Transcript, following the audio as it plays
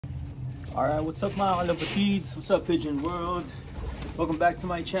Alright, what's up mga kalapatids? What's up Pigeon World? Welcome back to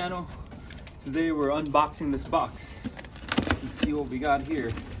my channel. Today we're unboxing this box. Let's see what we got here.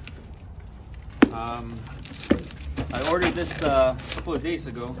 I ordered this a couple of days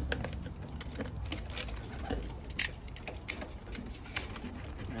ago.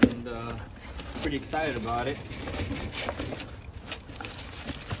 And pretty excited about it.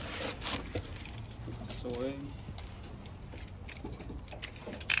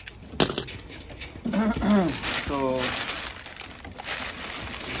 So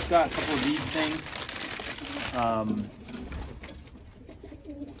it's got a couple of these things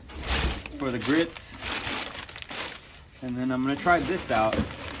for the grits, and then I'm gonna try this out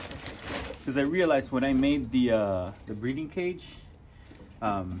because I realized when I made the breeding cage,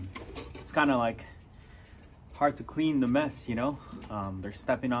 it's kind of like hard to clean the mess, you know. They're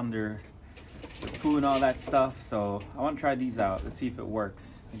stepping on their poo and all that stuff, so I want to try these out. Let's see if it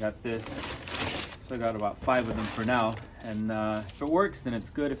works. I got this. I got about 5 of them for now, and if it works, then it's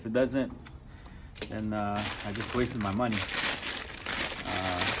good. If it doesn't, then I just wasted my money.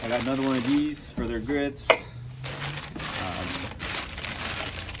 I got another one of these for their grits.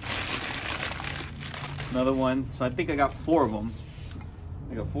 Another one, so I think I got 4 of them.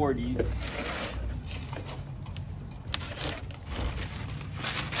 I got 4 of these.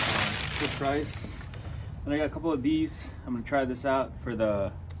 Good price. And I got a couple of these. I'm gonna try this out for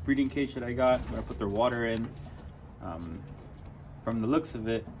the breeding cage that I got. I'm gonna put their water in. From the looks of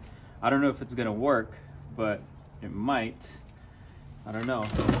it, I don't know if it's gonna work, but it might. I don't know.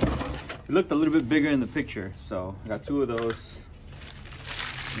 It looked a little bit bigger in the picture, so I got 2 of those,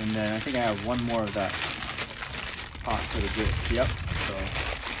 and then I think I have 1 more of that pot for the grits. Yep. So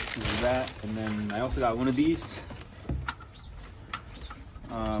this is that, and then I also got 1 of these.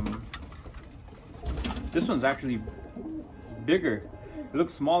 This one's actually bigger. It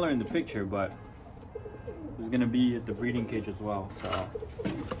looks smaller in the picture, but it's gonna be at the breeding cage as well. So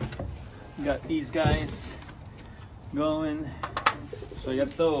we got these guys going. So I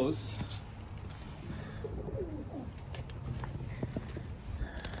got those.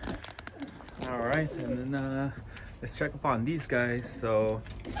 All right, and then let's check upon these guys. So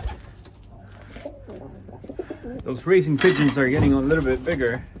those racing pigeons are getting a little bit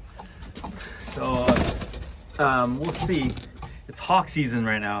bigger. So we'll see. It's hawk season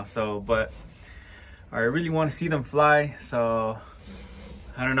right now, so but I really want to see them fly, so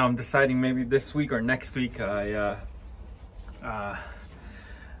I don't know, I'm deciding maybe this week or next week I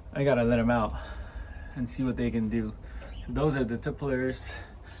gotta let them out and see what they can do. So those are the tipplers.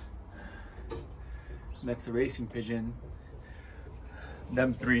 That's a racing pigeon.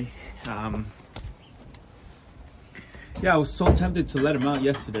 Them 3. Yeah, I was so tempted to let them out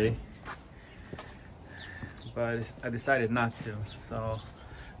yesterday, but I decided not to. So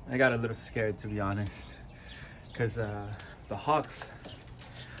I got a little scared, to be honest, because the hawks,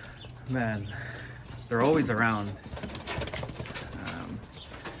 man, they're always around.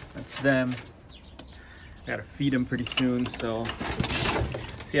 That's them. I gotta feed them pretty soon. So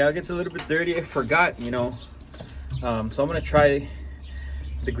see how it gets a little bit dirty. I forgot, you know. So I'm gonna try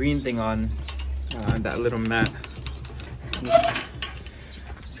the green thing on that little mat.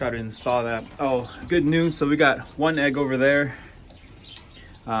 Try to install that. Oh, good news. So we got 1 egg over there.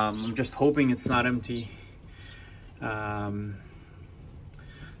 I'm just hoping it's not empty. So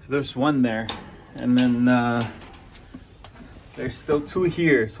there's 1 there, and then there's still 2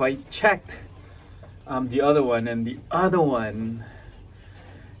 here. So I checked the other one, and the other one,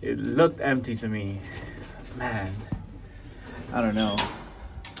 it looked empty to me. Man, I don't know.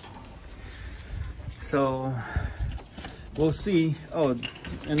 So we'll see. Oh,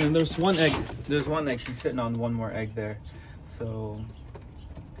 and then there's 1 egg. There's 1 egg. She's sitting on 1 more egg there. So,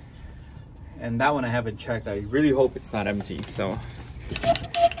 and that one I haven't checked. I really hope it's not empty. So,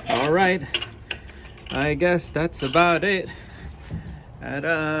 all right. I guess that's about it at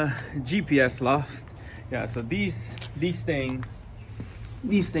GPS Loft. Yeah. So these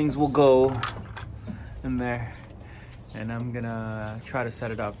things will go in there, and I'm gonna try to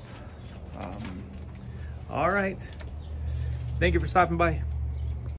set it up. All right. Thank you for stopping by.